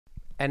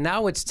And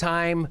now it's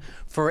time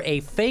for a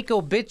fake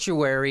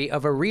obituary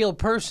of a real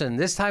person.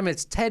 This time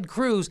it's Ted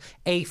Cruz,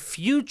 a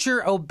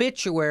future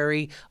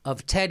obituary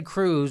of Ted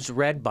Cruz,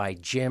 read by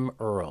Jim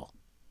Earl.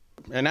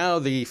 And now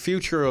the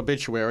future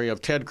obituary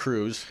of Ted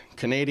Cruz,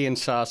 Canadian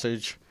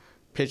sausage,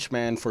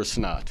 pitchman for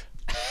snot.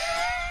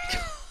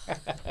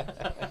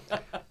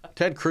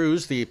 Ted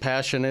Cruz, the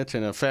passionate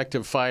and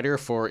effective fighter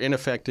for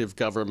ineffective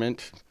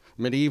government,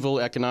 medieval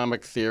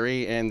economic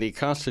theory, and the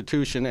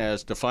Constitution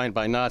as defined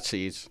by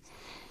Nazis,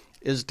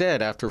 is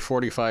dead after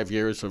 45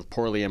 years of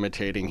poorly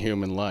imitating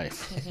human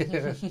life.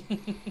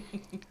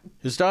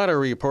 His daughter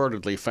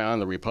reportedly found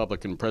the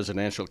Republican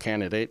presidential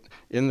candidate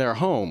in their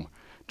home,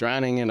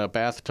 drowning in a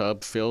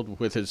bathtub filled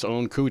with his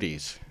own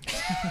cooties.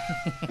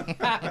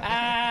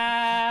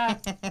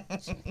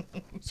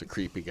 It's a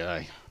creepy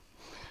guy.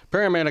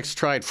 Paramedics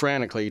tried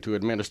frantically to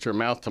administer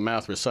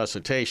mouth-to-mouth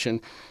resuscitation,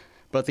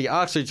 but the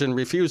oxygen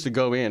refused to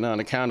go in on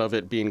account of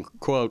it being,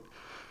 quote,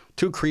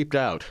 too creeped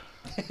out.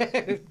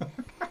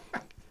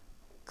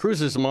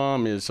 Cruz's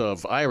mom is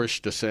of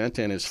Irish descent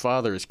and his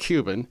father is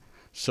Cuban,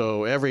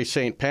 so every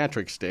St.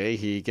 Patrick's Day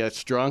he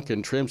gets drunk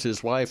and trims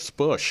his wife's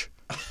bush.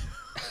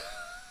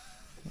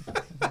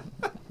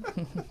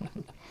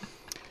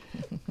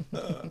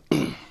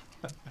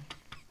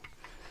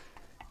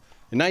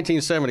 In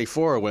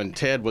 1974, when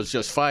Ted was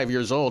just 5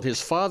 years old,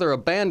 his father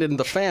abandoned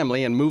the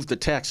family and moved to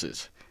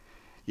Texas.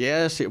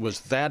 Yes, it was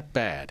that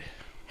bad.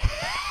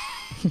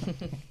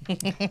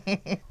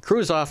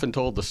 Cruz often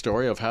told the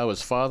story of how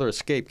his father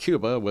escaped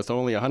Cuba with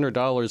only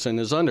 $100 in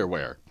his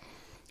underwear.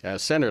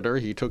 As senator,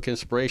 he took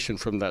inspiration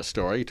from that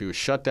story to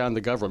shut down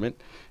the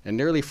government and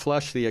nearly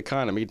flush the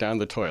economy down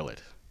the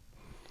toilet.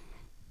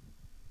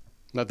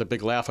 Not the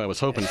big laugh I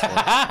was hoping for.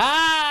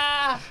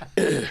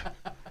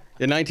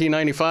 In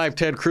 1995,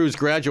 Ted Cruz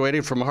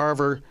graduated from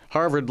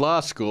Harvard Law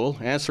School,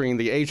 answering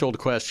the age-old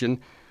question,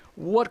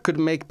 what could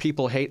make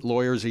people hate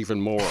lawyers even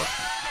more?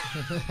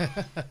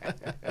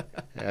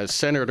 As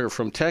senator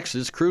from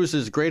Texas,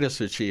 Cruz's greatest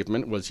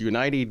achievement was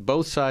uniting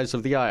both sides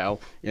of the aisle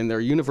in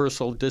their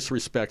universal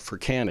disrespect for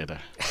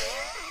Canada.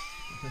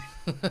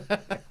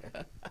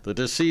 The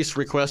deceased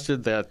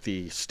requested that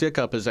the stick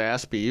up his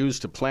ass be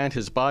used to plant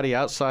his body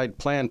outside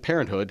Planned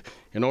Parenthood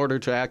in order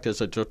to act as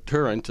a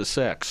deterrent to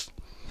sex.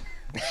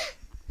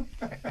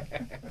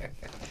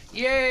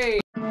 Yay!